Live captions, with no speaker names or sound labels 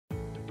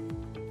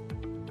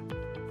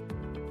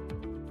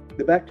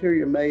The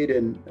bacteria made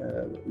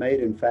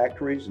in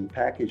factories and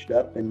packaged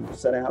up and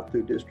sent out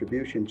through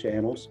distribution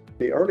channels.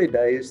 The early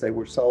days, they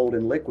were sold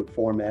in liquid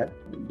format,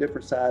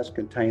 different size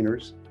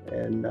containers,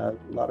 and a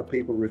lot of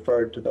people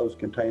referred to those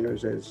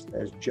containers as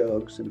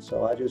jugs, and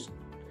so I just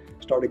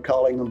started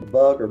calling them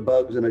bug or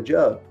bugs in a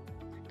jug.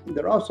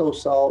 They're also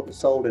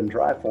sold in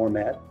dry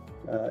format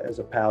as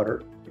a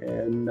powder,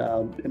 and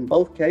in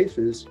both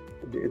cases,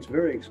 it's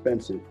very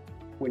expensive.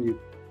 When you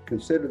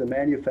consider the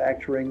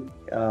manufacturing,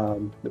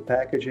 the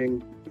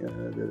packaging,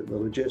 the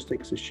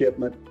logistics, the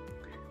shipment,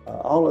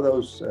 all of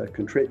those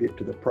contribute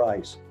to the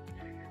price.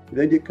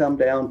 Then you come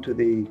down to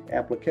the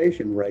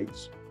application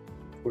rates,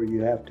 where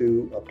you have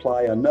to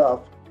apply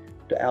enough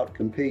to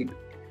outcompete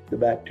the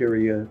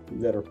bacteria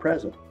that are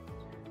present.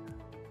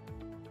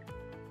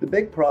 The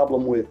big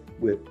problem with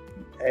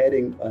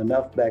adding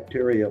enough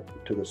bacteria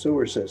to the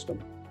sewer system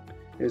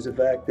is the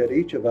fact that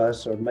each of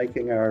us are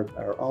making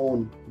our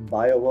own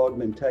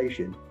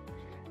bioaugmentation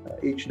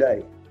each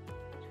day.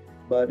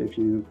 But if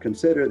you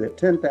consider that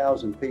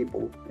 10,000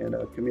 people in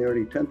a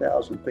community,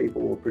 10,000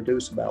 people will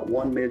produce about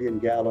 1 million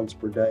gallons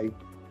per day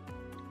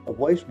of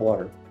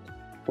wastewater.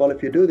 Well,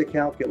 if you do the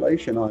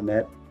calculation on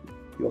that,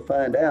 you'll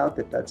find out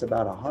that that's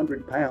about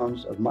 100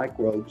 pounds of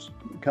microbes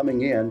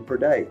coming in per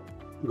day,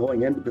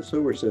 going into the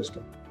sewer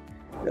system.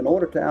 In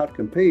order to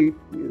outcompete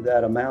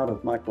that amount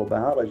of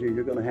microbiology,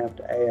 you're going to have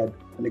to add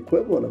an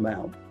equivalent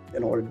amount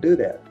in order to do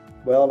that.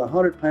 Well,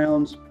 100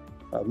 pounds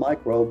of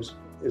microbes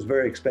is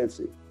very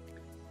expensive.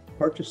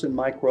 Purchasing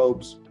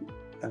microbes,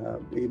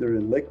 either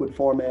in liquid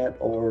format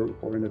or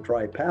in a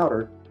dry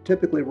powder,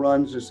 typically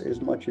runs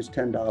as much as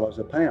 $10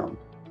 a pound.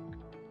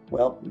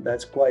 Well,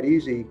 that's quite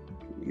easy.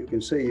 You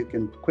can see you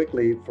can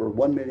quickly, for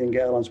 1 million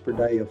gallons per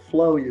day of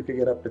flow, you can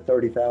get up to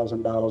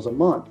 $30,000 a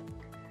month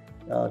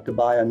to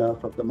buy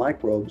enough of the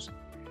microbes.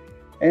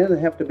 And they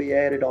have to be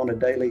added on a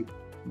daily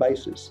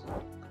basis.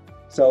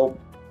 So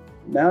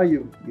now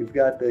you've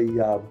got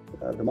the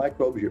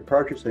microbes you're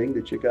purchasing,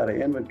 that you got to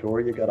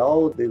inventory, you got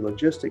all of the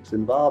logistics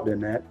involved in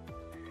that,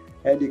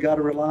 and you got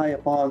to rely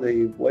upon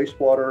the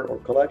wastewater or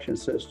collection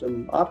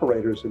system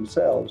operators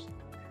themselves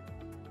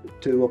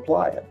to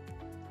apply it.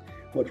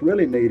 What's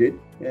really needed,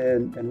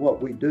 and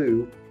what we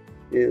do,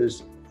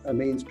 is a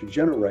means to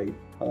generate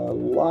a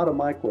lot of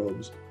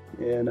microbes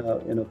in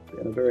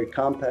a very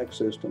compact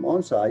system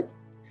on site,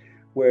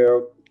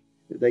 where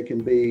they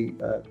can be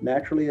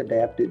naturally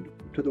adapted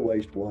to the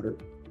wastewater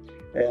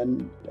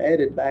and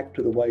added back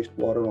to the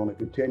wastewater on a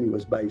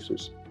continuous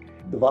basis.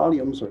 The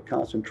volumes or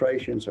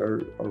concentrations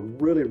are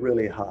really,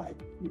 really high,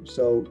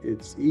 so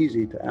it's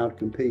easy to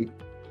outcompete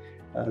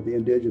the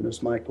indigenous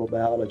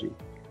microbiology,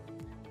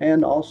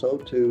 and also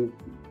to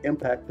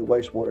impact the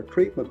wastewater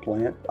treatment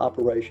plant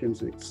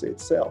operations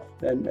itself.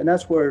 And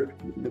that's where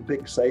the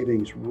big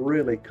savings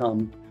really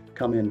come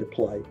into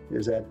play,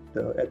 is at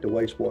the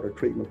wastewater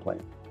treatment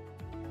plant.